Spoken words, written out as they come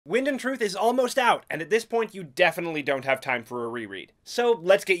Wind and Truth is almost out, and at this point you definitely don't have time for a reread. So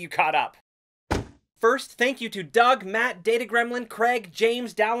let's get you caught up. First, thank you to Doug, Matt, Data Gremlin, Craig,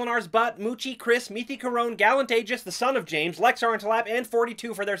 James, Dalinar's Butt, Moochie, Chris, Meathy Carone, Gallant Aegis, the son of James, Lex Arntalap, and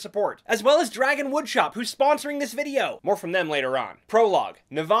 42 for their support. As well as Dragon Woodshop, who's sponsoring this video. More from them later on. Prologue.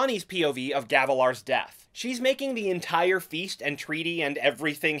 Navani's POV of Gavilar's death. She's making the entire feast and treaty and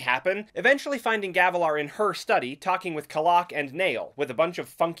everything happen, eventually finding Gavilar in her study, talking with Kalak and Nail, with a bunch of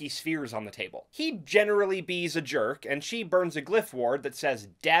funky spheres on the table. He generally bees a jerk, and she burns a glyph ward that says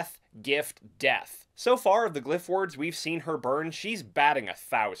death, gift, death. So far, of the glyph wards we've seen her burn, she's batting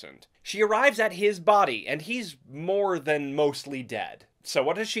 1,000. She arrives at his body, and he's more than mostly dead. So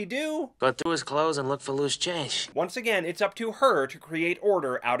what does she do? Go through his clothes and look for loose change. Once again, it's up to her to create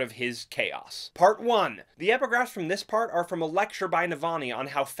order out of his chaos. Part 1. The epigraphs from this part are from a lecture by Navani on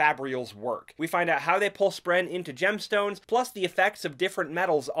how fabrials work. We find out how they pull spren into gemstones, plus the effects of different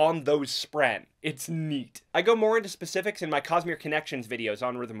metals on those spren. It's neat. I go more into specifics in my Cosmere Connections videos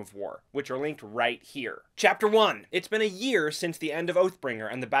on Rhythm of War, which are linked right here. Chapter 1. It's been a year since the end of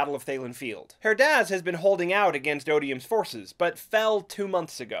Oathbringer and the Battle of Thaylen Field. Herdaz has been holding out against Odium's forces, but fell 2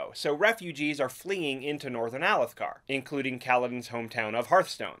 months ago, so refugees are fleeing into northern Alethkar, including Kaladin's hometown of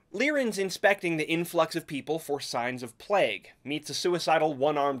Hearthstone. Lyrin's inspecting the influx of people for signs of plague, meets a suicidal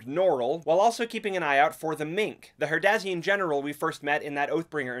one-armed Norrell, while also keeping an eye out for the Mink, the Herdazian general we first met in that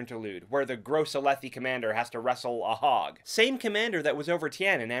Oathbringer interlude, where the gross Alethi commander has to wrestle a hog. Same commander that was over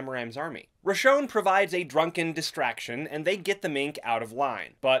Tien in Amaram's army. Roshone provides a drunken distraction, and they get the Mink out of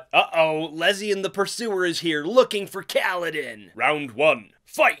line. But, uh-oh, Lezian the Pursuer is here looking for Kaladin! Round 1.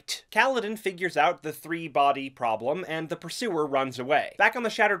 Fight! Kaladin figures out the 3-body problem, and the Pursuer runs away. Back on the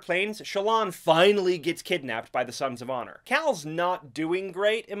Shattered Plains, Shallan finally gets kidnapped by the Sons of Honor. Cal's not doing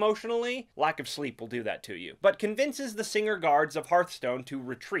great emotionally, lack of sleep will do that to you, but convinces the Singer Guards of Hearthstone to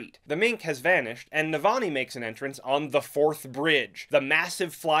retreat. The Mink has vanished, and Navani makes an entrance on the 4th Bridge, the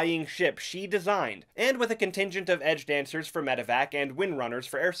massive flying ship she designed, and with a contingent of Edge Dancers for medevac and Windrunners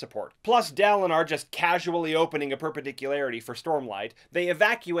for air support. Plus Dalinar just casually opening a perpendicularity for Stormlight, they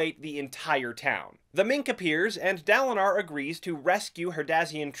evacuate the entire town. The Mink appears, and Dalinar agrees to rescue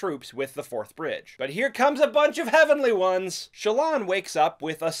Herdazian troops with the 4th Bridge. But here comes a bunch of Heavenly Ones! Shallan wakes up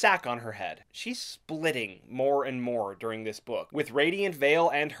with a sack on her head. She's splitting more and more during this book, with Radiant Veil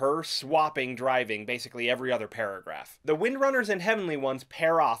and her swapping driving basically every other paragraph. The Windrunners and Heavenly Ones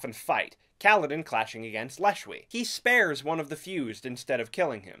pair off and fight, Kaladin clashing against Leshwi. He spares one of the fused instead of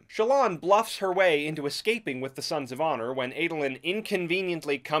killing him. Shallan bluffs her way into escaping with the Sons of Honor when Adolin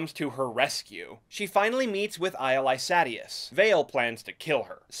inconveniently comes to her rescue. She finally meets with Ialai Sadius. Veil plans to kill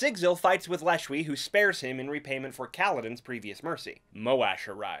her. Sigzil fights with Leshwi, who spares him in repayment for Kaladin's previous mercy. Moash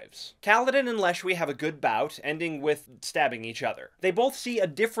arrives. Kaladin and Leshwi have a good bout, ending with stabbing each other. They both see a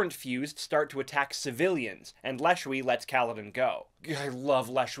different fused start to attack civilians, and Leshwi lets Kaladin go. I love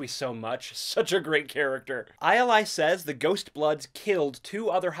Leshwi so much. Such a great character. Ialai says the Ghost Bloods killed 2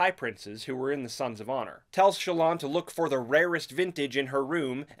 other High Princes who were in the Sons of Honor, tells Shallan to look for the rarest vintage in her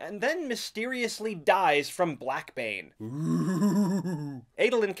room, and then mysteriously dies from Blackbane. Ooh.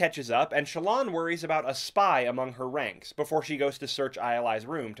 Adolin catches up, and Shallan worries about a spy among her ranks before she goes to search Ialai's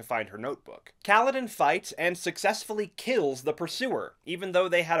room to find her notebook. Kaladin fights and successfully kills the Pursuer, even though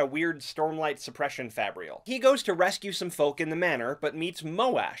they had a weird Stormlight suppression fabrial. He goes to rescue some folk in the manor, but meets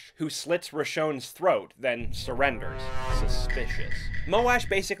Moash, who slits Roshone's throat, then surrenders. Suspicious. Moash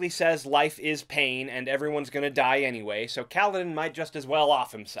basically says life is pain and everyone's gonna die anyway, so Kaladin might just as well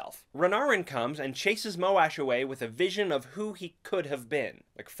off himself. Renarin comes and chases Moash away with a vision of who he could have been,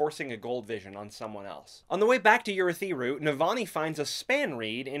 like forcing a gold vision on someone else. On the way back to Urithiru, Navani finds a span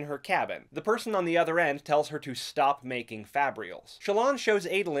reed in her cabin. The person on the other end tells her to stop making fabrials. Shallan shows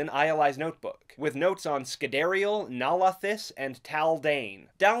Adolin Ialai's notebook, with notes on Scadarial, Nalathis, and Taldane.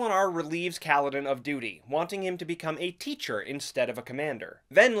 Dalinar relieves Kaladin of duty, wanting him to become a teacher instead of a commander.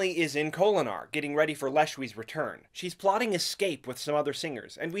 Venli is in Kholinar, getting ready for Leshwi's return. She's plotting escape with some other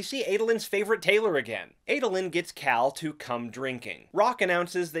singers, and we see Adolin's favorite tailor again. Adolin gets Cal to come drinking. Rock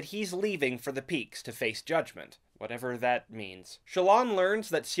announces that he's leaving for the Peaks to face judgment. Whatever that means. Shallan learns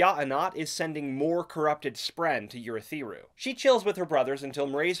that Sja-anat is sending more corrupted spren to Urithiru. She chills with her brothers until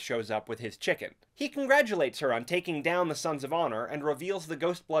Mraize shows up with his chicken. He congratulates her on taking down the Sons of Honor and reveals the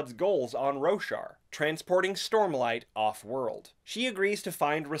Ghostblood's goals on Roshar, transporting Stormlight off-world. She agrees to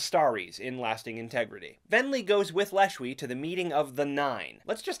find Rastaris in lasting integrity. Venli goes with Leshwi to the meeting of the Nine.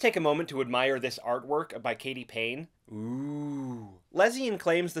 Let's just take a moment to admire this artwork by Katie Payne. Ooh. Lezian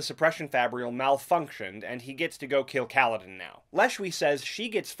claims the suppression fabrial malfunctioned and he gets to go kill Kaladin now. Leshwi says she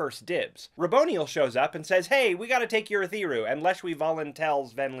gets first dibs. Raboniel shows up and says, hey, we gotta take Urithiru, and Leshwi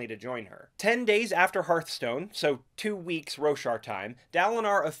voluntells Venli to join her. 10 days after Hearthstone, so 2 weeks Roshar time,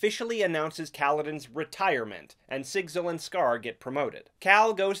 Dalinar officially announces Kaladin's retirement, and Sigzil and Scar get promoted.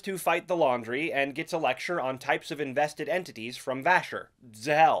 Cal goes to fight the Laundry and gets a lecture on types of invested entities from Vasher,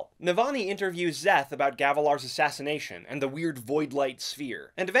 Zahel. Navani interviews Szeth about Gavilar's assassination and the weird void-light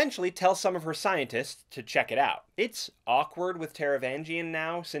sphere, and eventually tells some of her scientists to check it out. It's awkward with Taravangian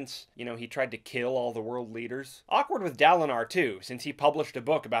now, since, he tried to kill all the world leaders. Awkward with Dalinar too, since he published a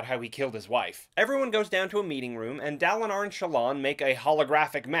book about how he killed his wife. Everyone goes down to a meeting room, and Dalinar and Shallan make a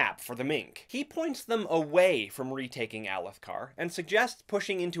holographic map for the Mink. He points them away from retaking Alethkar, and suggests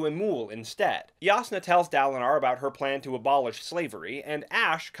pushing into Emul instead. Jasnah tells Dalinar about her plan to abolish slavery, and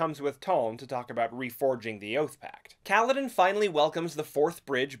Ash comes with Toln to talk about reforging the Oath Pact. Kaladin finally welcomes the Fourth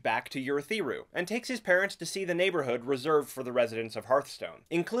Bridge back to Urithiru, and takes his parents to see the neighborhood reserved for the residents of Hearthstone,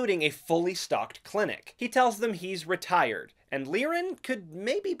 including a fully stocked clinic. He tells them he's retired, and Lirin could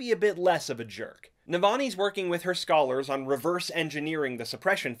maybe be a bit less of a jerk. Navani's working with her scholars on reverse engineering the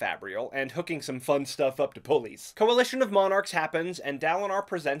suppression fabrial and hooking some fun stuff up to pulleys. Coalition of Monarchs happens, and Dalinar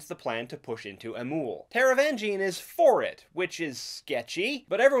presents the plan to push into Emul. Taravangian is for it, which is sketchy,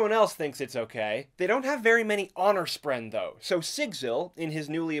 but everyone else thinks it's okay. They don't have very many honor spren though, so Sigzil, in his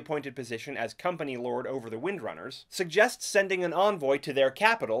newly appointed position as company lord over the Windrunners, suggests sending an envoy to their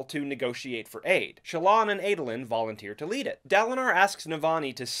capital to negotiate for aid. Shallan and Adolin volunteer to lead it. Dalinar asks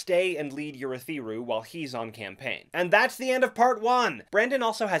Navani to stay and lead Urithiru while he's on campaign. And that's the end of part 1! Brandon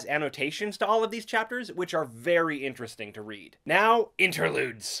also has annotations to all of these chapters, which are very interesting to read. Now,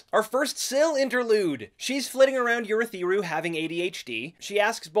 interludes. Our first Syl interlude! She's flitting around Urithiru having ADHD. She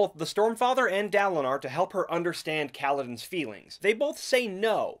asks both the Stormfather and Dalinar to help her understand Kaladin's feelings. They both say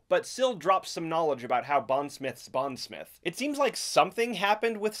no, but Syl drops some knowledge about how Bondsmith's Bondsmith. It seems like something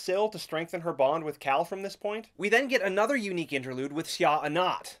happened with Syl to strengthen her bond with Cal from this point. We then get another unique interlude with Sia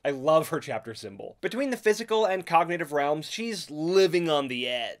Anat. I love her chapter symbol. Between the physical and cognitive realms, she's living on the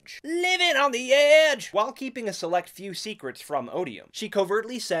edge. Living on the edge! While keeping a select few secrets from Odium, she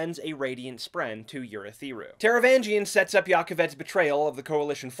covertly sends a radiant spren to Urithiru. Taravangian sets up Yakoved's betrayal of the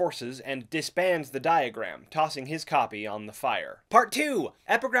Coalition forces and disbands the diagram, tossing his copy on the fire. Part 2!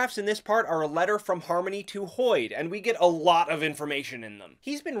 Epigraphs in this part are a letter from Harmony to Hoid, and we get a lot of information in them.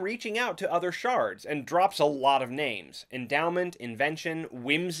 He's been reaching out to other shards, and drops a lot of names. Endowment, Invention,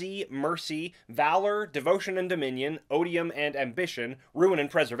 Whimsy, Mercy, Valor, Devotion and Dominion, Odium and Ambition, Ruin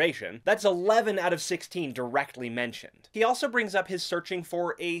and Preservation. That's 11 out of 16 directly mentioned. He also brings up his searching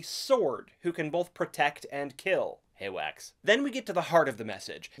for a sword who can both protect and kill. Hey, Wax. Then we get to the heart of the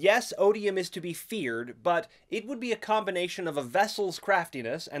message. Yes, Odium is to be feared, but it would be a combination of a vessel's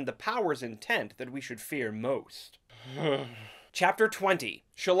craftiness and the power's intent that we should fear most. Chapter 20.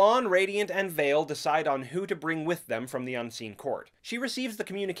 Shallan, Radiant, and Veil decide on who to bring with them from the Unseen Court. She receives the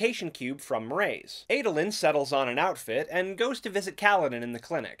communication cube from Mraize. Adolin settles on an outfit and goes to visit Kaladin in the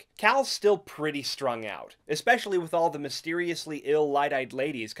clinic. Cal's still pretty strung out, especially with all the mysteriously ill light-eyed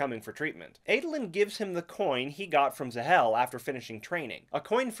ladies coming for treatment. Adolin gives him the coin he got from Zahel after finishing training. A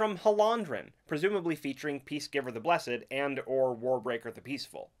coin from Halandrin, presumably featuring Peacegiver the Blessed and/or Warbreaker the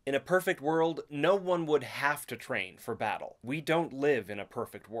Peaceful. In a perfect world, no one would have to train for battle. We don't live in a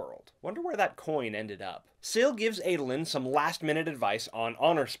perfect world. Wonder where that coin ended up. Syl gives Adolin some last-minute advice on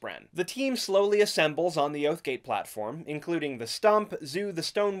Honor Spren. The team slowly assembles on the Oathgate platform, including the Stump, Zu the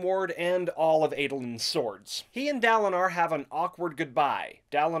Stone Ward, and all of Adolin's swords. He and Dalinar have an awkward goodbye,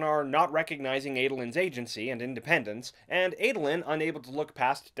 Dalinar not recognizing Adolin's agency and independence, and Adolin unable to look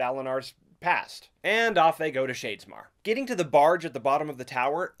past Dalinar's past. And off they go to Shadesmar. Getting to the barge at the bottom of the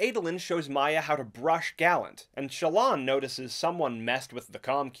tower, Adolin shows Maya how to brush Gallant, and Shallan notices someone messed with the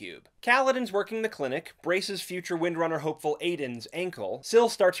comm cube. Kaladin's working the clinic, braces future Windrunner hopeful Aiden's ankle, Syl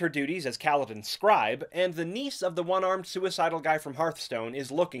starts her duties as Kaladin's scribe, and the niece of the one-armed suicidal guy from Hearthstone is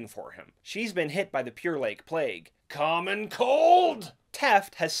looking for him. She's been hit by the Pure Lake Plague. Common cold!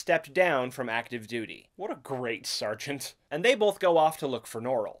 Teft has stepped down from active duty. What a great sergeant. And they both go off to look for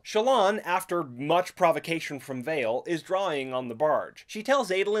Norrell. Shallan, after much provocation from Veil, is drawing on the barge. She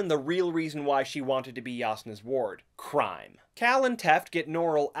tells Adolin the real reason why she wanted to be Jasnah's ward. Crime. Cal and Teft get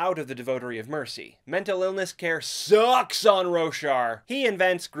Norrell out of the Devotery of Mercy. Mental illness care sucks on Roshar. He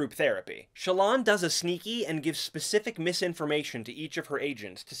invents group therapy. Shallan does a sneaky and gives specific misinformation to each of her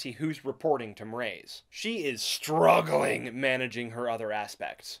agents to see who's reporting to Mraize. She is struggling managing her other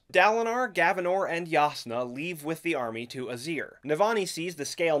aspects. Dalinar, Gavinor, and Yasna leave with the army to Azir. Navani sees the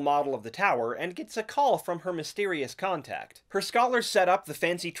scale model of the tower and gets a call from her mysterious contact. Her scholars set up the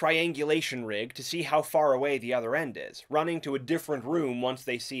fancy triangulation rig to see how far away the other end is, running to a different room once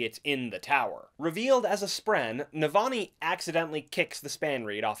they see it's in the tower. Revealed as a spren, Navani accidentally kicks the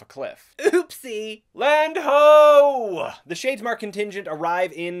Spanreed off a cliff. Oopsie! Land ho! The Shadesmar contingent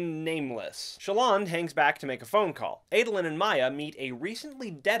arrive in Nameless. Shallan hangs back to make a phone call. Adolin and Maya meet a recently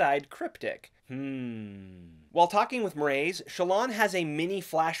dead-eyed cryptic. While talking with Mraize, Shallan has a mini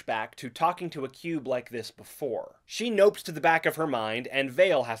flashback to talking to a cube like this before. She nopes to the back of her mind, and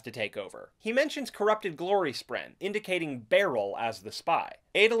Vale has to take over. He mentions corrupted Glory Spren, indicating Beryl as the spy.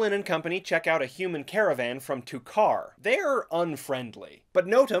 Adolin and company check out a human caravan from Tukar. They're unfriendly. But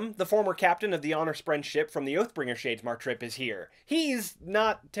Notum, the former captain of the Honor Spren ship from the Oathbringer Shadesmar trip, is here. He's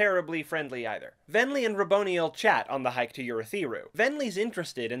not terribly friendly either. Venli and Raboniel chat on the hike to Urithiru. Venli's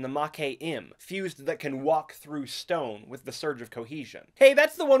interested in the Maquet Im, fused that can walk through stone with the Surge of Cohesion. Hey,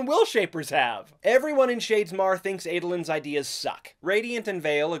 that's the one Will Shapers have! Everyone in Shadesmar thinks Adolin's ideas suck. Radiant and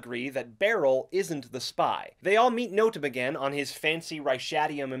Vale agree that Beryl isn't the spy. They all meet Notum again on his fancy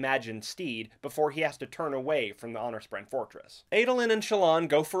Rishadium-imagined steed before he has to turn away from the Honor Spren fortress. Adolin and Shallan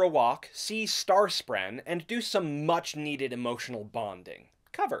go for a walk, see Star Spren, and do some much-needed emotional bonding.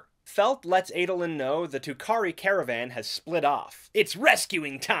 Cover. Felt lets Adolin know the Tukari caravan has split off. It's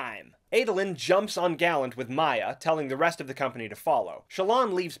rescuing time! Adolin jumps on Gallant with Maya, telling the rest of the company to follow.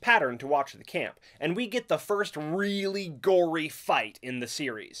 Shallan leaves Pattern to watch the camp, and we get the first really gory fight in the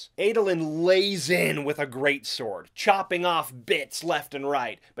series. Adolin lays in with a greatsword, chopping off bits left and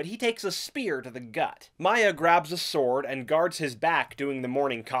right, but he takes a spear to the gut. Maya grabs a sword and guards his back doing the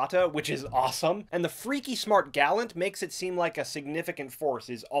morning kata, which is awesome, and the freaky smart Gallant makes it seem like a significant force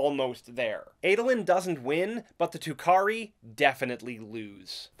is almost there. Adolin doesn't win, but the Tukari definitely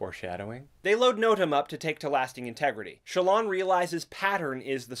lose. Foreshadowing. They load Notum up to take to Lasting Integrity. Shallan realizes Pattern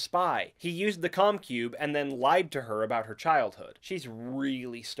is the spy. He used the comm cube and then lied to her about her childhood. She's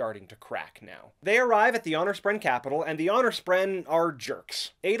really starting to crack now. They arrive at the Honor Spren capital, and the Honor Spren are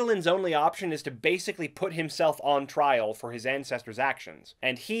jerks. Adolin's only option is to basically put himself on trial for his ancestors' actions,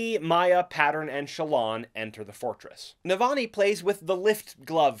 and he, Maya, Pattern, and Shallan enter the fortress. Navani plays with the lift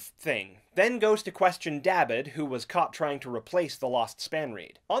glove thing, then goes to question Dabid, who was caught trying to replace the lost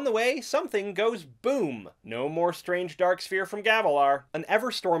Spanreed. On the way, something goes boom. No more strange dark sphere from Gavilar. An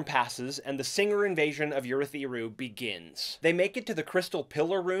Everstorm passes, and the Singer invasion of Urithiru begins. They make it to the Crystal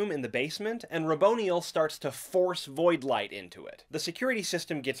Pillar room in the basement, and Raboniel starts to force Void Light into it. The security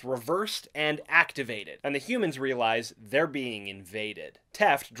system gets reversed and activated, and the humans realize they're being invaded.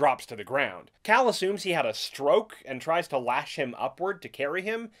 Teft drops to the ground. Cal assumes he had a stroke and tries to lash him upward to carry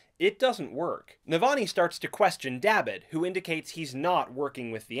him. It doesn't work. Navani starts to question Dabid, who indicates he's not working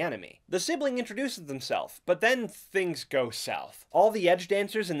with the enemy. The sibling introduces himself, but then things go south. All the edge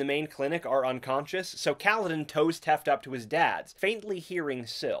dancers in the main clinic are unconscious, so Kaladin tows Teft up to his dad's, faintly hearing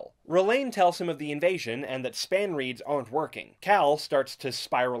Syl. Rlain tells him of the invasion and that Spanreeds aren't working. Cal starts to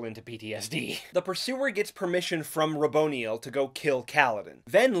spiral into PTSD. The Pursuer gets permission from Raboniel to go kill Kaladin.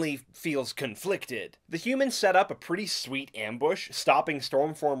 Venli feels conflicted. The humans set up a pretty sweet ambush, stopping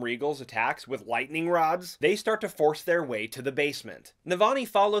Stormform Regal's attacks with lightning rods. They start to force their way to the basement. Navani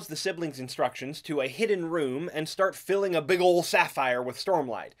follows the siblings' instructions to a hidden room and start filling a big ol' sapphire with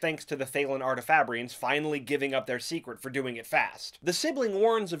Stormlight, thanks to the Thaylen Artifabrians finally giving up their secret for doing it fast. The sibling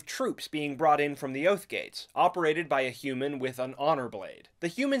warns of troops being brought in from the Oathgates, operated by a human with an honor blade. The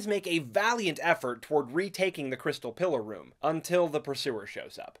humans make a valiant effort toward retaking the Crystal Pillar room, until the Pursuer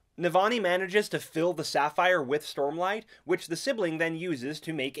shows up. Navani manages to fill the sapphire with Stormlight, which the sibling then uses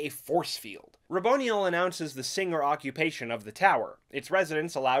to make a force field. Raboniel announces the Singer occupation of the tower, its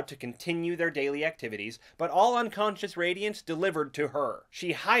residents allowed to continue their daily activities, but all unconscious radiance delivered to her.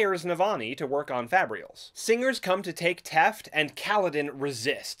 She hires Navani to work on Fabrials. Singers come to take Teft, and Kaladin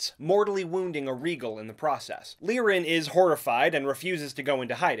resists, mortally wounding a Regal in the process. Lirin is horrified and refuses to go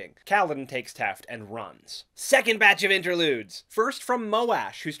into hiding. Kaladin takes Teft and runs. Second batch of interludes! First from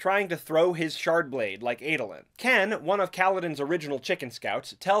Moash, who's trying to throw his Shardblade like Adolin. Ken, one of Kaladin's original chicken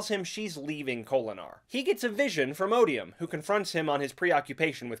scouts, tells him she's leaving Kholinar. He gets a vision from Odium, who confronts him on his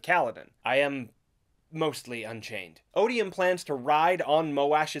preoccupation with Kaladin. I am mostly unchained. Odium plans to ride on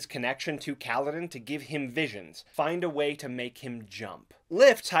Moash's connection to Kaladin to give him visions, find a way to make him jump.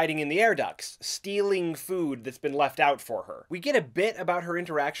 Lift's hiding in the air ducts, stealing food that's been left out for her. We get a bit about her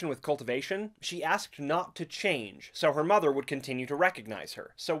interaction with cultivation. She asked not to change, so her mother would continue to recognize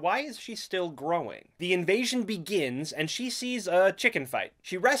her. So why is she still growing? The invasion begins, and she sees a chicken fight.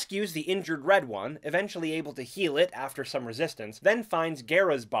 She rescues the injured red one, eventually able to heal it after some resistance, then finds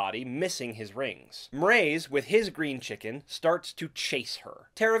Gera's body missing his rings. Mraize, with his green chicken, starts to chase her.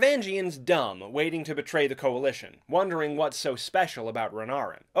 Taravangian's dumb, waiting to betray the coalition, wondering what's so special about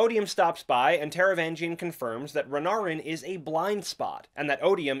Renarin. Odium stops by, and Taravangian confirms that Renarin is a blind spot, and that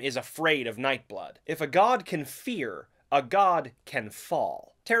Odium is afraid of Nightblood. If a god can fear, a god can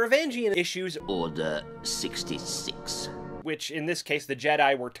fall. Taravangian issues Order 66. which in this case the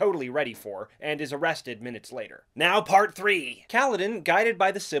Jedi were totally ready for, and is arrested minutes later. Now part 3! Kaladin, guided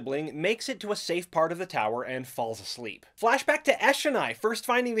by the sibling, makes it to a safe part of the tower and falls asleep. Flashback to Eshonai first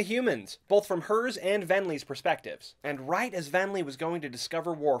finding the humans, both from hers and Venli's perspectives. And right as Venli was going to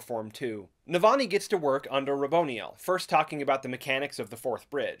discover Warform too. Navani gets to work under Raboniel, first talking about the mechanics of the Fourth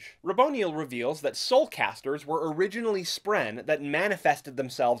Bridge. Raboniel reveals that Soulcasters were originally Spren that manifested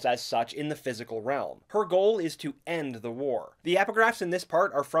themselves as such in the physical realm. Her goal is to end the war. The epigraphs in this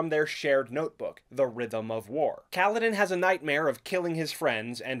part are from their shared notebook, The Rhythm of War. Kaladin has a nightmare of killing his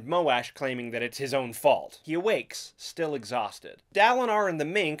friends, and Moash claiming that it's his own fault. He awakes, still exhausted. Dalinar and the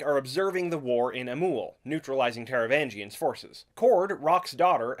Mink are observing the war in Amul, neutralizing Taravangian's forces. Cord, Rock's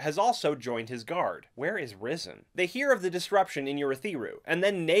daughter, has also joined his guard. Where is Risen? They hear of the disruption in Urithiru, and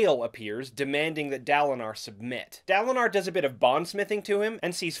then Nail appears, demanding that Dalinar submit. Dalinar does a bit of bondsmithing to him,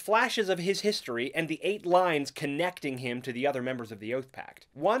 and sees flashes of his history and the 8 lines connecting him to the other members of the Oath Pact.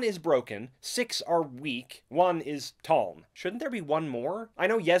 1 is broken, 6 are weak, 1 is Taln. Shouldn't there be 1 more? I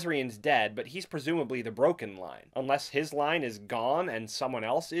know Yezrian's dead, but he's presumably the broken line, unless his line is gone and someone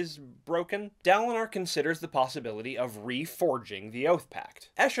else is broken. Dalinar considers the possibility of reforging the Oath Pact.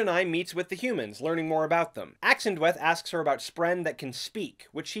 Eshonai meets with the humans, learning more about them. Axendweth asks her about Spren that can speak,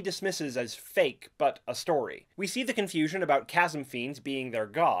 which she dismisses as fake, but a story. We see the confusion about Chasm Fiends being their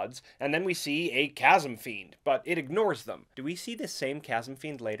gods, and then we see a Chasm Fiend, but it ignores them. Do we see this same Chasm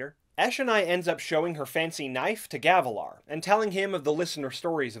Fiend later? Eshonai ends up showing her fancy knife to Gavilar, and telling him of the listener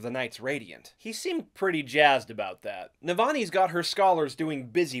stories of the Knights Radiant. He seemed pretty jazzed about that. Navani's got her scholars doing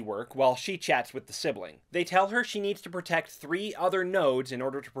busy work while she chats with the sibling. They tell her she needs to protect 3 other nodes in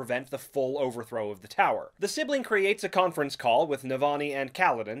order to prevent the full overthrow of the tower. The sibling creates a conference call with Navani and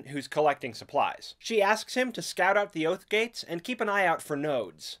Kaladin, who's collecting supplies. She asks him to scout out the Oath Gates and keep an eye out for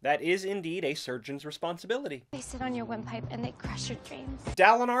nodes. That is indeed a surgeon's responsibility. They sit on your windpipe and they crush your dreams.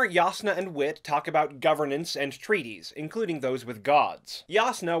 Dalinar, Jasnah, and Wit talk about governance and treaties, including those with gods.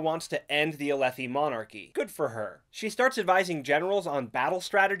 Jasnah wants to end the Alethi monarchy. Good for her. She starts advising generals on battle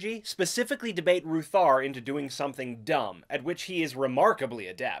strategy, specifically debate Ruthar into doing something dumb, at which he is remarkably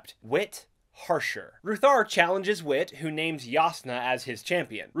adept. Wit? Harsher. Ruthar challenges Wit, who names Jasnah as his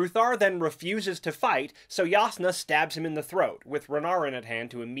champion. Ruthar then refuses to fight, so Jasnah stabs him in the throat, with Renarin at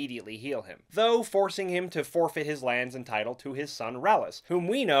hand to immediately heal him, though forcing him to forfeit his lands and title to his son Relis, whom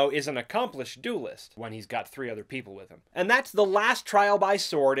we know is an accomplished duelist, when he's got 3 other people with him. And that's the last trial by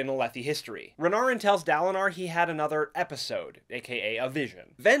sword in Alethi history. Renarin tells Dalinar he had another episode, aka a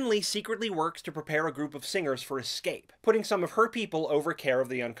vision. Venli secretly works to prepare a group of singers for escape, putting some of her people over care of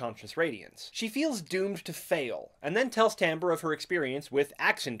the unconscious Radiants. She feels doomed to fail, and then tells Tambur of her experience with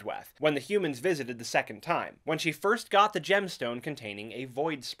Axendweth, when the humans visited the second time, when she first got the gemstone containing a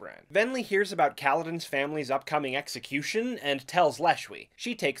Void Spren. Venli hears about Kaladin's family's upcoming execution, and tells Leshwi.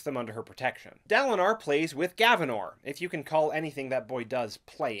 She takes them under her protection. Dalinar plays with Gavinor, if you can call anything that boy does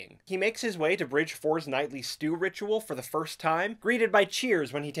playing. He makes his way to Bridge 4's nightly stew ritual for the first time, greeted by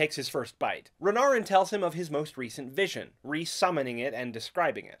cheers when he takes his first bite. Renarin tells him of his most recent vision, re-summoning it and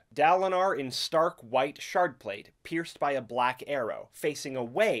describing it. Dalinar in stark white shardplate, pierced by a black arrow, facing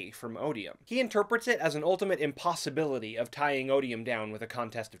away from Odium. He interprets it as an ultimate impossibility of tying Odium down with a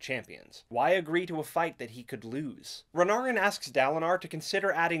contest of champions. Why agree to a fight that he could lose? Renarin asks Dalinar to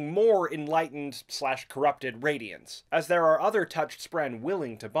consider adding more enlightened/corrupted Radiants, as there are other touched Spren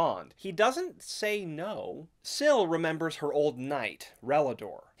willing to bond. He doesn't say no. Syl remembers her old knight,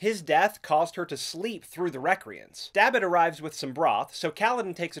 Relador. His death caused her to sleep through the Recreants. Dabbit arrives with some broth, so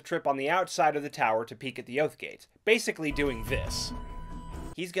Kaladin takes a trip on the outside of the tower to peek at the Oath Gates, basically doing this.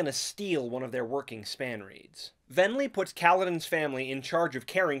 He's gonna steal one of their working Spanreeds. Venli puts Kaladin's family in charge of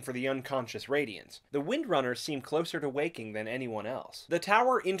caring for the unconscious Radiants. The Windrunners seem closer to waking than anyone else. The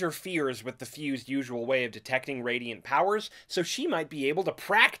tower interferes with the Fused usual way of detecting radiant powers, so she might be able to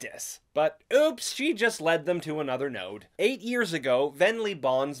practice. But oops, she just led them to another node. 8 years ago, Venli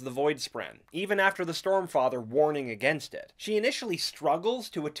bonds the Voidspren, even after the Stormfather warning against it. She initially struggles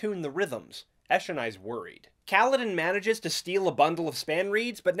to attune the rhythms. Eshonai's worried. Kaladin manages to steal a bundle of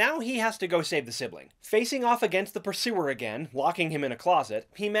Spanreeds, but now he has to go save the sibling. Facing off against the Pursuer again, locking him in a closet,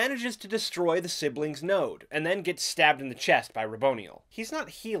 he manages to destroy the sibling's node, and then gets stabbed in the chest by Raboniel. He's not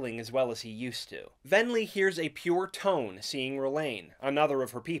healing as well as he used to. Venli hears a pure tone seeing Rlain, another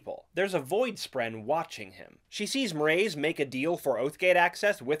of her people. There's a Voidspren watching him. She sees Mraize make a deal for Oathgate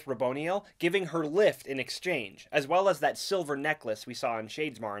access with Raboniel, giving her lift in exchange, as well as that silver necklace we saw in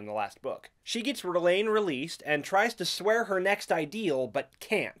Shadesmar in the last book. She gets Rlain released and tries to swear her next ideal, but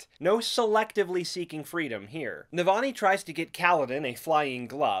can't. No selectively seeking freedom here. Navani tries to get Kaladin a flying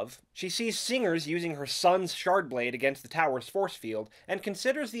glove. She sees Singers using her son's Shardblade against the tower's force field, and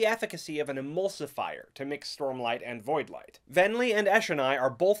considers the efficacy of an emulsifier to mix Stormlight and Voidlight. Venli and Eshonai are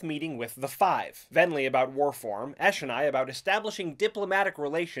both meeting with the Five. Venli about Warform, Eshonai about establishing diplomatic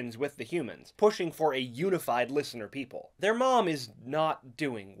relations with the humans, pushing for a unified listener people. Their mom is not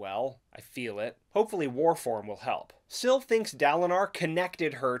doing well. I feel it. Hopefully Warform will help. Syl thinks Dalinar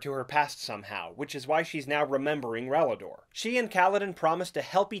connected her to her past somehow, which is why she's now remembering Relador. She and Kaladin promise to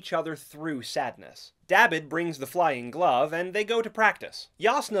help each other through sadness. Dabid brings the flying glove, and they go to practice.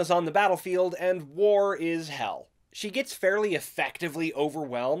 Yasna's on the battlefield, and war is hell. She gets fairly effectively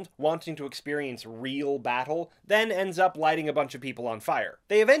overwhelmed, wanting to experience real battle, then ends up lighting a bunch of people on fire.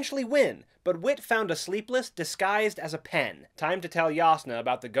 They eventually win, but Wit found a Sleepless disguised as a pen. Time to tell Yasna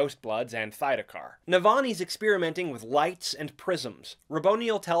about the Ghostbloods and Thydakar. Navani's experimenting with lights and prisms.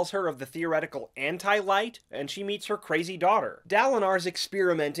 Raboniel tells her of the theoretical anti-light, and she meets her crazy daughter. Dalinar's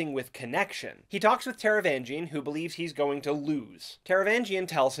experimenting with connection. He talks with Taravangian, who believes he's going to lose. Taravangian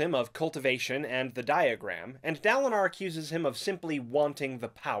tells him of cultivation and the diagram, and Dalinar accuses him of simply wanting the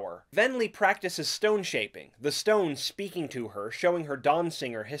power. Venli practices stone shaping, the stone speaking to her, showing her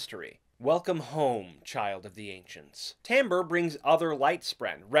Dawnsinger history. Welcome home, child of the ancients. Tamber brings other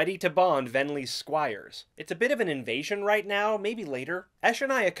Lightspren, ready to bond Venli's squires. It's a bit of an invasion right now, maybe later.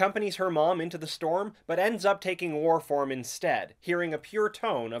 Eshonai accompanies her mom into the storm, but ends up taking Warform instead, hearing a pure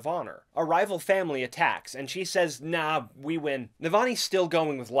tone of honor. A rival family attacks, and she says, nah, we win. Navani's still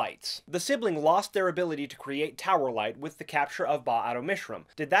going with lights. The sibling lost their ability to create tower light with the capture of Ba-Atomishram.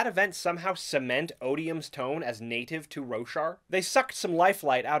 Did that event somehow cement Odium's tone as native to Roshar? They sucked some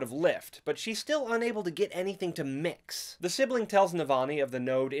lifelight out of Lift, but she's still unable to get anything to mix. The sibling tells Navani of the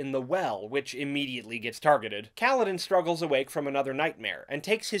node in the well, which immediately gets targeted. Kaladin struggles awake from another nightmare, and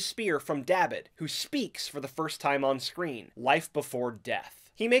takes his spear from Dabid, who speaks for the first time on screen. Life before death.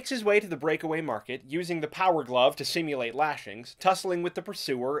 He makes his way to the breakaway market, using the power glove to simulate lashings, tussling with the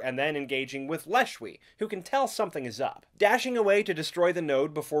Pursuer, and then engaging with Leshwi, who can tell something is up. Dashing away to destroy the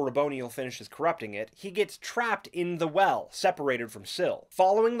node before Raboniel finishes corrupting it, he gets trapped in the well, separated from Syl.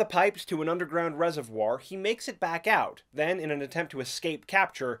 Following the pipes to an underground reservoir, he makes it back out, then in an attempt to escape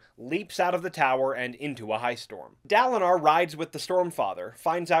capture, leaps out of the tower and into a high storm. Dalinar rides with the Stormfather,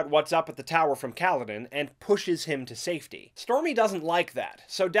 finds out what's up at the tower from Kaladin, and pushes him to safety. Stormy doesn't like that,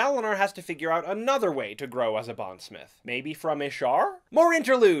 so Dalinar has to figure out another way to grow as a bondsmith. Maybe from Ishar? More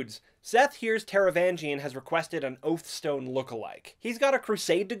interludes! Szeth hears Taravangian has requested an Oathstone lookalike. He's got a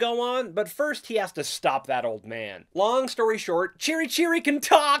crusade to go on, but first he has to stop that old man. Long story short, Chiri can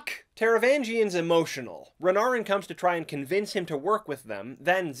talk! Taravangian's emotional. Renarin comes to try and convince him to work with them,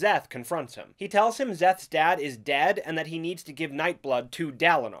 then Szeth confronts him. He tells him Szeth's dad is dead and that he needs to give Nightblood to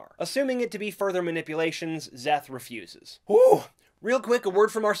Dalinar. Assuming it to be further manipulations, Szeth refuses. Whew! Real quick, a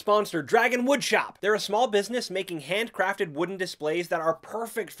word from our sponsor, Dragon Woodshop. They're a small business making handcrafted wooden displays that are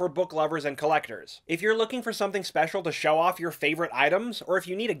perfect for book lovers and collectors. If you're looking for something special to show off your favorite items, or if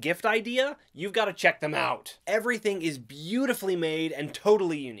you need a gift idea, you've got to check them out. Everything is beautifully made and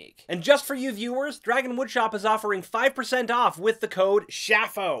totally unique. And just for you viewers, Dragon Woodshop is offering 5% off with the code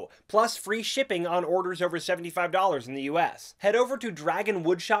SHAFO, plus free shipping on orders over $75 in the US. Head over to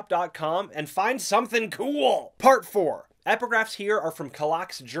dragonwoodshop.com and find something cool! Part 4. Epigraphs here are from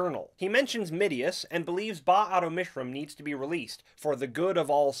Kalak's journal. He mentions Midius and believes Ba-Ado Mishram needs to be released for the good of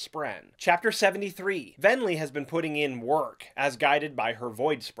all Spren. Chapter 73. Venli has been putting in work, as guided by her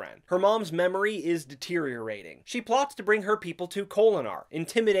Void Spren. Her mom's memory is deteriorating. She plots to bring her people to Kholinar,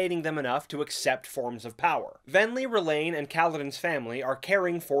 intimidating them enough to accept forms of power. Venli, Rlain, and Kaladin's family are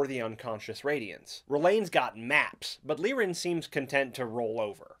caring for the unconscious Radiants. Rlain's got maps, but Lirin seems content to roll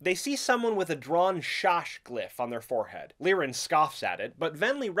over. They see someone with a drawn Shash glyph on their forehead. Lirin scoffs at it, but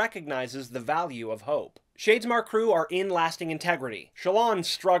Venli recognizes the value of hope. Shadesmar crew are in lasting integrity. Shallan's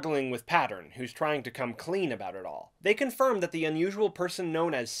struggling with Pattern, who's trying to come clean about it all. They confirm that the unusual person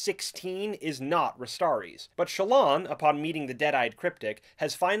known as 16 is not Restares, but Shallan, upon meeting the Dead-Eyed Cryptic,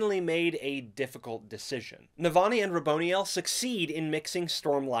 has finally made a difficult decision. Navani and Raboniel succeed in mixing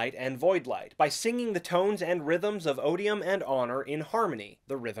Stormlight and Voidlight by singing the tones and rhythms of odium and honor in harmony,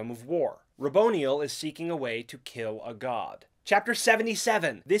 the rhythm of war. Raboniel is seeking a way to kill a god. Chapter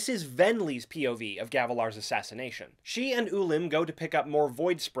 77. This is Venli's POV of Gavilar's assassination. She and Ulim go to pick up more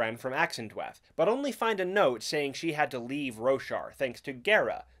Void Spren from Axendweth, but only find a note saying she had to leave Roshar thanks to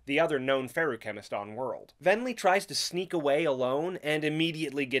Gera, the other known feruchemist on world. Venli tries to sneak away alone and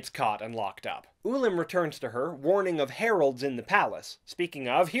immediately gets caught and locked up. Ulim returns to her, warning of heralds in the palace. Speaking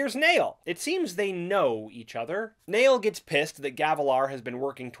of, here's Nael! It seems they know each other. Nael gets pissed that Gavilar has been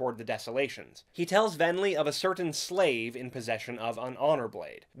working toward the Desolations. He tells Venli of a certain slave in possession of an honor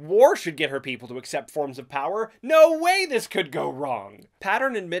blade. War should get her people to accept forms of power. No way this could go wrong!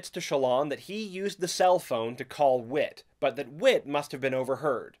 Pattern admits to Shallan that he used the cell phone to call Wit, but that Wit must have been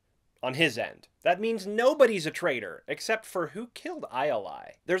overheard. On his end. That means nobody's a traitor, except for who killed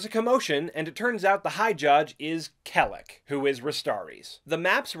Iolai. There's a commotion, and it turns out the High Judge is Kellic, who is Restares. The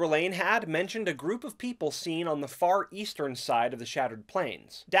maps Rlain had mentioned a group of people seen on the far eastern side of the Shattered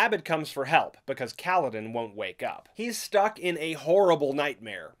Plains. Dabbid comes for help, because Kaladin won't wake up. He's stuck in a horrible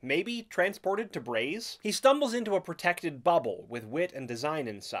nightmare, maybe transported to Braze? He stumbles into a protected bubble with Wit and Design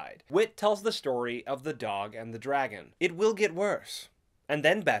inside. Wit tells the story of the dog and the dragon. It will get worse. And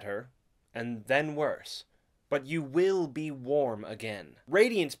then better, and then worse. But you will be warm again.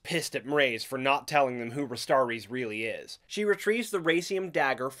 Radiant's pissed at Mraize for not telling them who Restares really is. She retrieves the Racium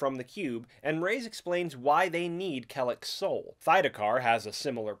dagger from the cube, and Mraize explains why they need Kellic's soul. Thydakar has a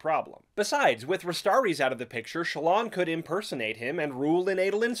similar problem. Besides, with Restares out of the picture, Shallan could impersonate him and rule in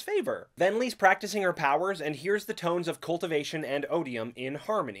Adolin's favor. Venli's practicing her powers and hears the tones of cultivation and odium in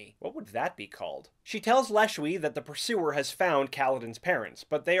harmony. What would that be called? She tells Leshwi that the Pursuer has found Kaladin's parents,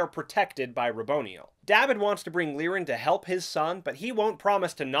 but they are protected by Raboniel. Dabbid wants to bring Lirin to help his son, but he won't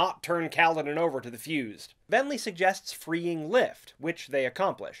promise to not turn Kaladin over to the Fused. Venli suggests freeing Lift, which they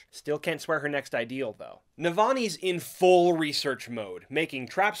accomplish. Still can't swear her next ideal, though. Navani's in full research mode, making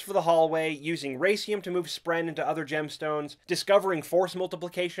traps for the hallway, using Racium to move Spren into other gemstones, discovering force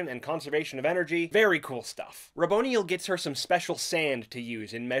multiplication and conservation of energy. Very cool stuff. Raboniel gets her some special sand to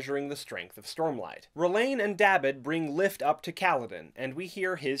use in measuring the strength of Stormlight. Rlain and Dabbid bring Lift up to Kaladin, and we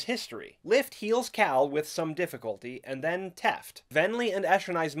hear his history. Lift heals Cal with some difficulty, and then Teft. Venli and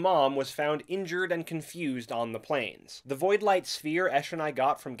Eshonai's mom was found injured and confused on the plains. The Voidlight sphere Eshonai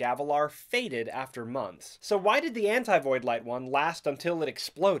got from Gavilar faded after months. So why did the anti-Voidlight one last until it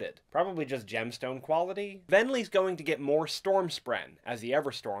exploded? Probably just gemstone quality? Venli's going to get more Storm Spren, as the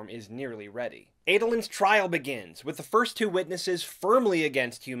Everstorm is nearly ready. Adolin's trial begins, with the first two witnesses firmly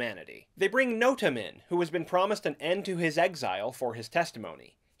against humanity. They bring Notam in, who has been promised an end to his exile for his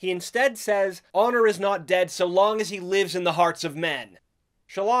testimony. He instead says, "Honor is not dead so long as he lives in the hearts of men."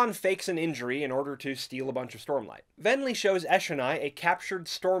 Shallan fakes an injury in order to steal a bunch of Stormlight. Venli shows Eshonai a captured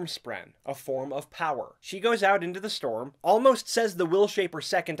Storm Spren, a form of power. She goes out into the storm, almost says the Willshaper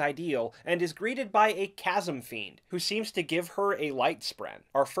second ideal, and is greeted by a Chasm Fiend, who seems to give her a Light Spren,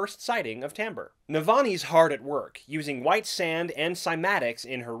 our first sighting of Tamber. Navani's hard at work, using white sand and cymatics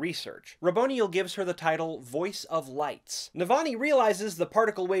in her research. Raboniel gives her the title Voice of Lights. Navani realizes the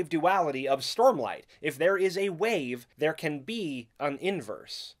particle wave duality of Stormlight. If there is a wave, there can be an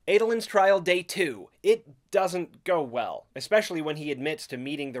inverse. Adolin's trial day 2. It doesn't go well, especially when he admits to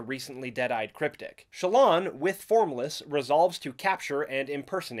meeting the recently dead-eyed Cryptic. Shallan, with Formless, resolves to capture and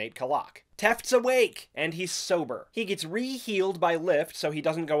impersonate Kalak. Teft's awake, and he's sober. He gets re-healed by Lift so he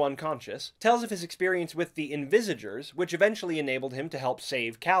doesn't go unconscious, tells of his experience with the Invisagers, which eventually enabled him to help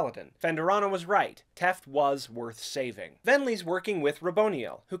save Kaladin. Fenderana was right. Teft was worth saving. Venli's working with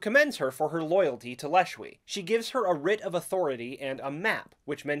Raboniel, who commends her for her loyalty to Leshwi. She gives her a writ of authority and a map,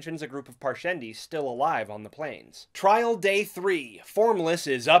 which mentions a group of Parshendi still alive on the plains. Trial day 3. Formless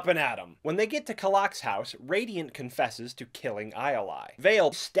is up and at 'em. When they get to Kalak's house, Radiant confesses to killing Iolai.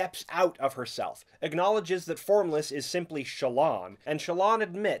 Vale steps out of of herself, acknowledges that Formless is simply Shallan, and Shallan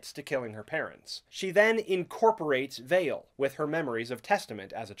admits to killing her parents. She then incorporates Vale, with her memories of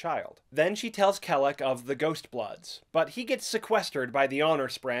Testament as a child. Then she tells Kellic of the Ghost Bloods, but he gets sequestered by the Honor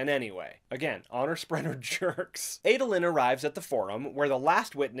Spren anyway. Again, Honor Spren are jerks. Adolin arrives at the Forum, where the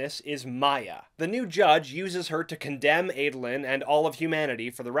last witness is Maya. The new judge uses her to condemn Adolin and all of humanity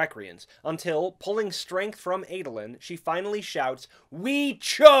for the Recreants, until, pulling strength from Adolin, she finally shouts, "We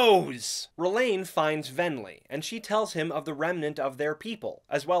chose!" Rlain finds Venli, and she tells him of the remnant of their people,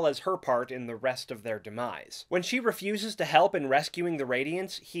 as well as her part in the rest of their demise. When she refuses to help in rescuing the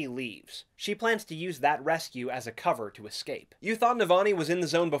Radiants, he leaves. She plans to use that rescue as a cover to escape. You thought Navani was in the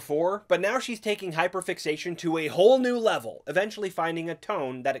zone before, but now she's taking hyperfixation to a whole new level, eventually finding a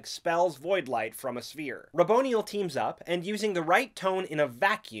tone that expels void light from a sphere. Raboniel teams up, and using the right tone in a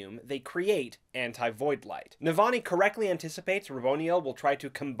vacuum, they create anti-void light. Navani correctly anticipates Raboniel will try to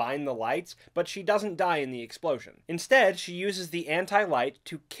combine the lights, but she doesn't die in the explosion. Instead, she uses the anti-light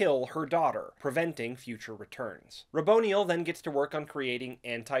to kill her daughter, preventing future returns. Raboniel then gets to work on creating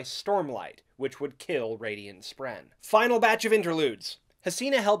anti-stormlight, which would kill Radiant Spren. Final batch of interludes.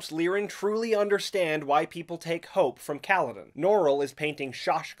 Hesina helps Lirin truly understand why people take hope from Kaladin. Norrell is painting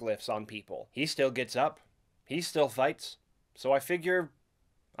Shosh glyphs on people. He still gets up. He still fights. So I figure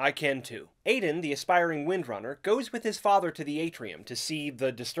I can too. Aiden, the aspiring Windrunner, goes with his father to the Atrium to see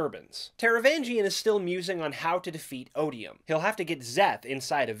the disturbance. Taravangian is still musing on how to defeat Odium. He'll have to get Szeth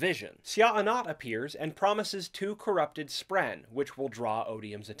inside a vision. Sja-anat appears and promises 2 corrupted Spren, which will draw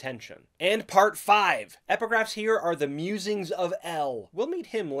Odium's attention. And Part 5! Epigraphs here are the musings of El. We'll meet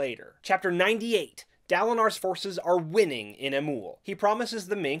him later. Chapter 98. Dalinar's forces are winning in Emul. He promises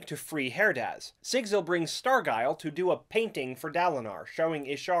the Mink to free Herdaz. Sigzil brings Stargyle to do a painting for Dalinar, showing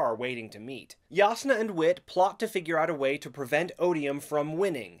Ishar waiting to meet. Jasnah and Wit plot to figure out a way to prevent Odium from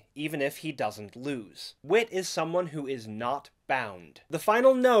winning, even if he doesn't lose. Wit is someone who is not bound. The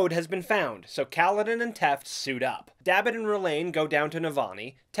final node has been found, so Kaladin and Teft suit up. Dabbit and Rlain go down to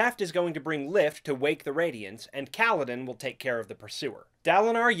Navani, Teft is going to bring Lift to wake the Radiants, and Kaladin will take care of the Pursuer.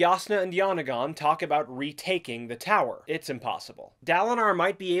 Dalinar, Jasnah, and Yonaghan talk about retaking the tower. It's impossible. Dalinar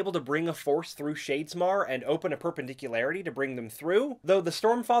might be able to bring a force through Shadesmar and open a perpendicularity to bring them through, though the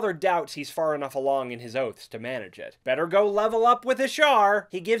Stormfather doubts he's far enough along in his oaths to manage it. Better go level up with Ishar!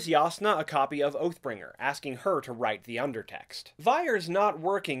 He gives Jasnah a copy of Oathbringer, asking her to write the undertext. Vyre's not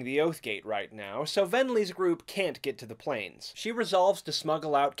working the Oathgate right now, so Venli's group can't get to the plains. She resolves to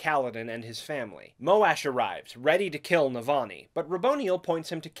smuggle out Kaladin and his family. Moash arrives, ready to kill Navani, but Raboniel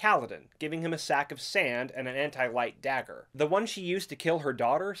points him to Kaladin, giving him a sack of sand and an anti-light dagger. The one she used to kill her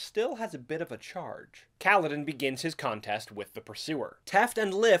daughter still has a bit of a charge. Kaladin begins his contest with the Pursuer. Teft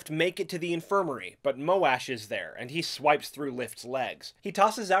and Lift make it to the infirmary, but Moash is there, and he swipes through Lift's legs. He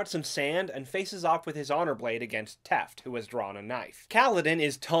tosses out some sand and faces off with his honor blade against Teft, who has drawn a knife. Kaladin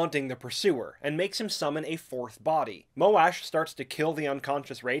is taunting the Pursuer, and makes him summon a 4th body. Moash starts to kill the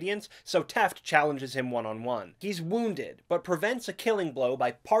unconscious Radiants, so Teft challenges him one-on-one. He's wounded, but prevents a killing blow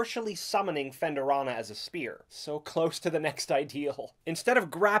by partially summoning Fenderana as a spear. So close to the next ideal. Instead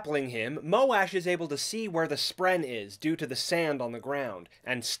of grappling him, Moash is able to see where the Spren is due to the sand on the ground,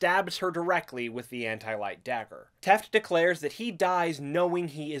 and stabs her directly with the anti-light dagger. Teft declares that he dies knowing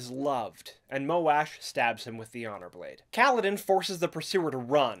he is loved, and Moash stabs him with the honor blade. Kaladin forces the Pursuer to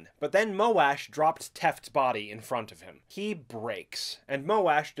run, but then Moash drops Teft's body in front of him. He breaks, and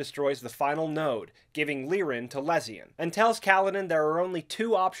Moash destroys the final node, giving Lirin to Lezian, and tells Kaladin there are only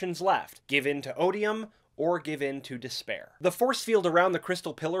 2 options left: give in to Odium, or give in to despair. The force field around the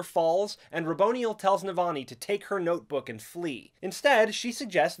crystal pillar falls, and Raboniel tells Navani to take her notebook and flee. Instead, she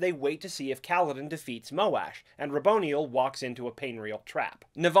suggests they wait to see if Kaladin defeats Moash, and Raboniel walks into a Painreel trap.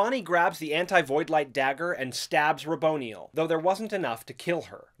 Navani grabs the anti-void light dagger and stabs Raboniel, though there wasn't enough to kill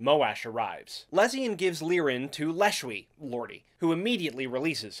her. Moash arrives. Lezian gives Lirin to Leshwi, Lordy, who immediately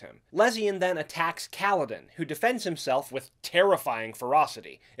releases him. Lezian then attacks Kaladin, who defends himself with terrifying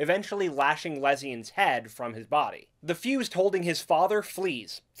ferocity, eventually lashing Lezian's head from his body. The fused holding his father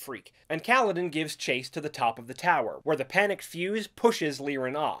flees, freak, and Kaladin gives chase to the top of the tower, where the panicked fuse pushes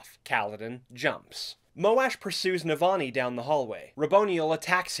Lirin off. Kaladin jumps. Moash pursues Navani down the hallway. Raboniel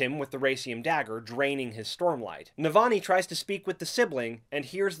attacks him with the Racium dagger, draining his stormlight. Navani tries to speak with the sibling, and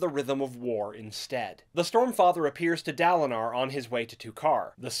hears the rhythm of war instead. The Stormfather appears to Dalinar on his way to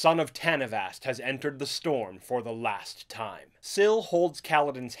Tukar. The son of Tanavast has entered the storm for the last time. Syl holds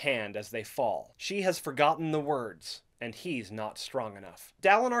Kaladin's hand as they fall. She has forgotten the words, and he's not strong enough.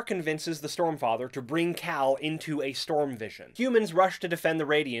 Dalinar convinces the Stormfather to bring Cal into a storm vision. Humans rush to defend the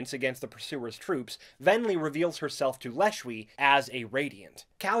Radiants against the pursuers' troops. Venli reveals herself to Leshwi as a Radiant.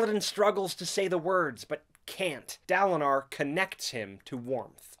 Kaladin struggles to say the words, but can't. Dalinar connects him to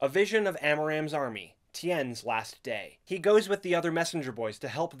warmth. A vision of Amaram's army, Tien's last day. He goes with the other messenger boys to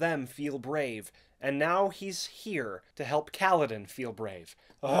help them feel brave, and now he's here to help Kaladin feel brave.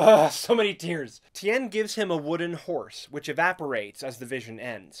 Ugh, so many tears. Tien gives him a wooden horse, which evaporates as the vision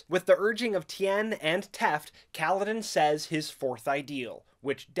ends. With the urging of Tien and Teft, Kaladin says his fourth ideal,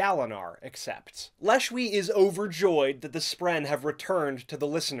 which Dalinar accepts. Leshwi is overjoyed that the Spren have returned to the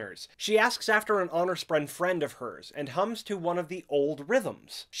listeners. She asks after an Honor Spren friend of hers, and hums to one of the old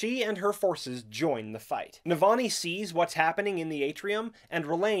rhythms. She and her forces join the fight. Navani sees what's happening in the atrium, and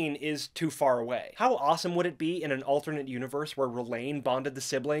R'lain is too far away. How awesome would it be in an alternate universe where R'lain bonded the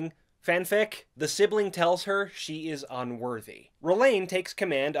sibling? Fanfic? The sibling tells her she is unworthy. R'lain takes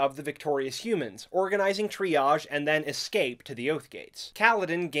command of the victorious humans, organizing triage and then escape to the Oath Gates.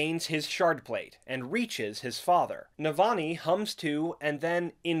 Kaladin gains his shard plate and reaches his father. Navani hums to and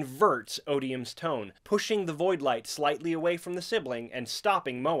then inverts Odium's tone, pushing the Void Light slightly away from the sibling and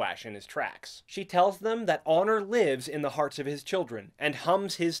stopping Moash in his tracks. She tells them that honor lives in the hearts of his children and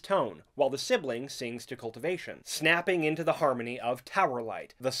hums his tone, while the sibling sings to cultivation, snapping into the harmony of Tower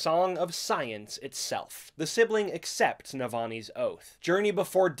Light, the song of science itself. The sibling accepts Navani's oath. Journey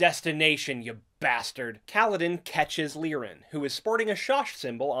before destination, you bastard. Kaladin catches Lirin, who is sporting a Shosh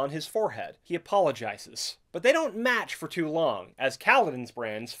symbol on his forehead. He apologizes. But they don't match for too long, as Kaladin's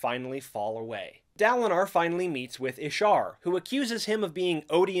brands finally fall away. Dalinar finally meets with Ishar, who accuses him of being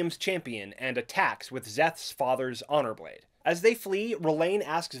Odium's champion and attacks with Szeth's father's Honor Blade. As they flee, R'lain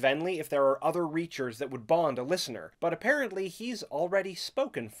asks Venli if there are other Reachers that would bond a listener, but apparently he's already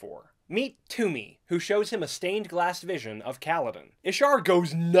spoken for. Meet Tumi, who shows him a stained glass vision of Kaladin. Ishar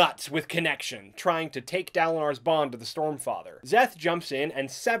goes nuts with connection, trying to take Dalinar's bond to the Stormfather. Szeth jumps in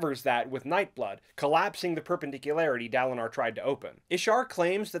and severs that with Nightblood, collapsing the perpendicularity Dalinar tried to open. Ishar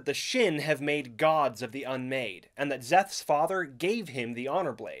claims that the Shin have made gods of the unmade, and that Szeth's father gave him the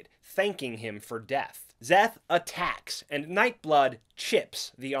Honor Blade, thanking him for death. Szeth attacks, and Nightblood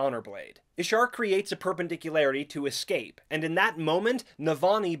chips the Honor Blade. Ishar creates a perpendicularity to escape, and in that moment,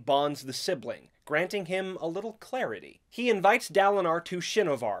 Navani bonds the sibling, granting him a little clarity. He invites Dalinar to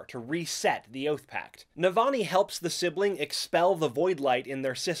Shinovar to reset the Oath Pact. Navani helps the sibling expel the Void Light in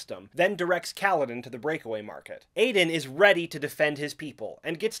their system, then directs Kaladin to the breakaway market. Aiden is ready to defend his people,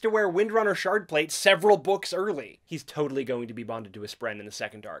 and gets to wear Windrunner Shardplate several books early. He's totally going to be bonded to a Spren in the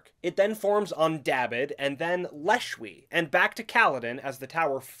second arc. It then forms on Dabid, and then Leshwi, and back to Kaladin as the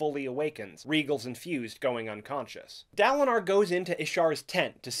tower fully awakens, Regal's infused going unconscious. Dalinar goes into Ishar's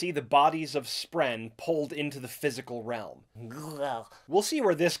tent to see the bodies of Spren pulled into the physical realm. We'll see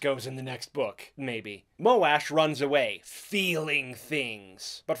where this goes in the next book, maybe. Moash runs away, feeling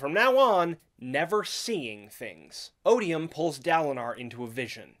things. But from now on, never seeing things. Odium pulls Dalinar into a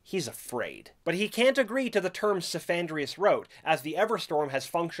vision. He's afraid. But he can't agree to the terms Sephandrius wrote, as the Everstorm has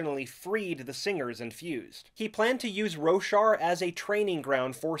functionally freed the Singers and fused. He planned to use Roshar as a training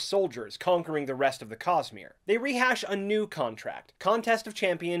ground for soldiers, conquering the rest of the Cosmere. They rehash a new contract, Contest of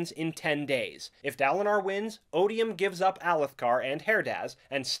Champions in 10 days. If Dalinar wins, Odium gives up Alethkar and Herdaz,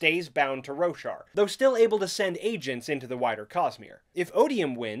 and stays bound to Roshar, though still able to send agents into the wider Cosmere. If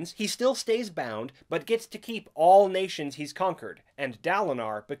Odium wins, he still stays bound, but gets to keep all nations he's conquered, and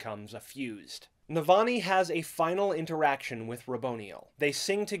Dalinar becomes a fused. Navani has a final interaction with Raboniel. They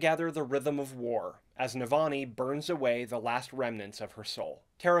sing together the rhythm of war, as Navani burns away the last remnants of her soul.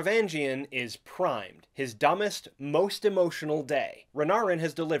 Taravangian is primed, his dumbest, most emotional day. Renarin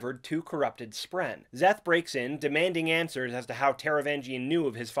has delivered 2 corrupted Spren. Szeth breaks in, demanding answers as to how Taravangian knew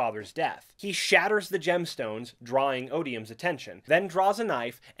of his father's death. He shatters the gemstones, drawing Odium's attention, then draws a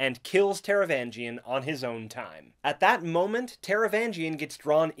knife and kills Taravangian on his own time. At that moment, Taravangian gets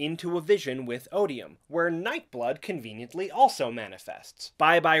drawn into a vision with Odium, where Nightblood conveniently also manifests.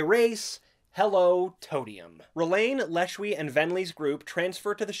 Bye-bye race. Hello, Todium. R'lain, Leshwi, and Venli's group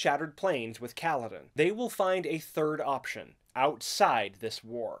transfer to the Shattered Plains with Kaladin. They will find a third option, outside this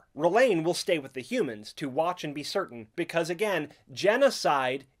war. R'lain will stay with the humans to watch and be certain, because again,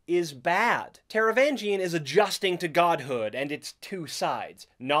 genocide is bad. Taravangian is adjusting to godhood and its 2 sides,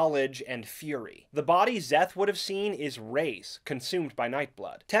 knowledge and fury. The body Szeth would have seen is Rayse, consumed by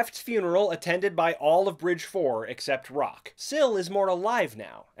Nightblood. Teft's funeral attended by all of Bridge 4 except Rock. Syl is more alive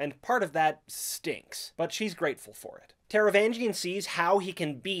now, and part of that stinks, but she's grateful for it. Taravangian sees how he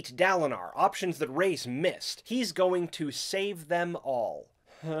can beat Dalinar, options that Rayse missed. He's going to save them all.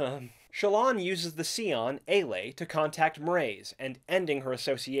 Shallan uses the Scion, Aele, to contact Mraize, and ending her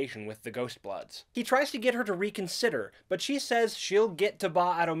association with the Ghostbloods. He tries to get her to reconsider, but she says she'll get to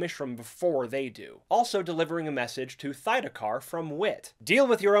Ba-Atomishram before they do, also delivering a message to Thydakar from Wit. Deal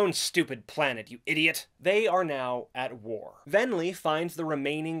with your own stupid planet, you idiot! They are now at war. Venli finds the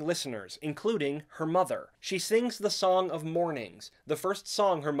remaining listeners, including her mother. She sings the Song of Mornings, the first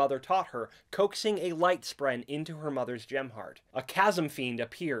song her mother taught her, coaxing a light spren into her mother's gemheart. A chasm fiend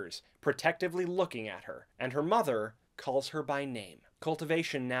appears, protectively looking at her, and her mother calls her by name.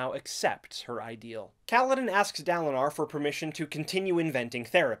 Cultivation now accepts her ideal. Kaladin asks Dalinar for permission to continue inventing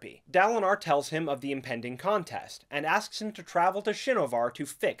therapy. Dalinar tells him of the impending contest, and asks him to travel to Shinovar to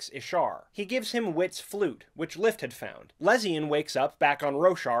fix Ishar. He gives him Wit's flute, which Lift had found. Lezian wakes up back on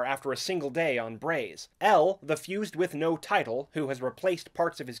Roshar after a single day on Braze. El, the fused with no title, who has replaced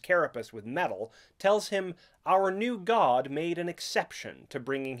parts of his carapace with metal, tells him our new god made an exception to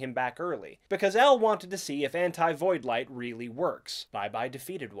bringing him back early, because El wanted to see if anti-void light really works. Bye-bye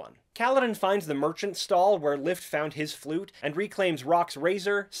defeated one. Kaladin finds the merchant stall where Lift found his flute, and reclaims Rock's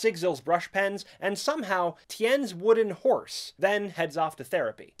razor, Sigzil's brush pens, and somehow Tien's wooden horse, then heads off to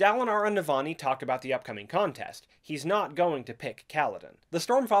therapy. Dalinar and Navani talk about the upcoming contest. He's not going to pick Kaladin. The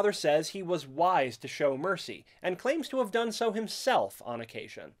Stormfather says he was wise to show mercy, and claims to have done so himself on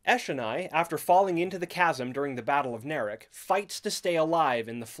occasion. Eshonai, after falling into the chasm during the Battle of Narek, fights to stay alive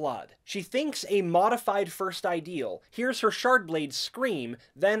in the flood. She thinks a modified First Ideal, hears her Shardblade scream,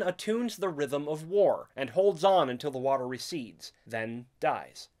 then attunes the rhythm of war, and holds on until the water recedes, then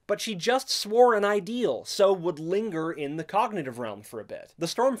dies. But she just swore an ideal, so would linger in the cognitive realm for a bit. The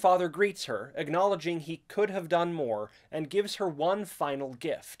Stormfather greets her, acknowledging he could have done more, and gives her one final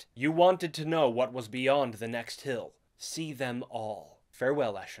gift. You wanted to know what was beyond the next hill. See them all.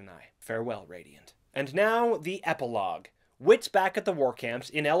 Farewell, Eshonai. Farewell, Radiant. And now, the epilogue. Wit's back at the war camps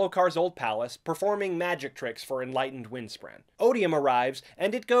in Elokar's old palace, performing magic tricks for enlightened Windspren. Odium arrives,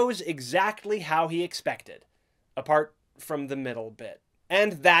 and it goes exactly how he expected. Apart from the middle bit.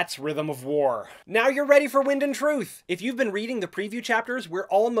 And that's Rhythm of War. Now you're ready for Wind and Truth! If you've been reading the preview chapters, we're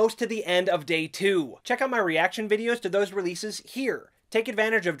almost to the end of Day 2. Check out my reaction videos to those releases here. Take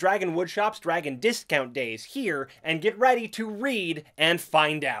advantage of Dragon Woodshop's Dragon Discount Days here, and get ready to read and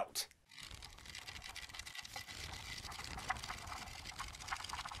find out.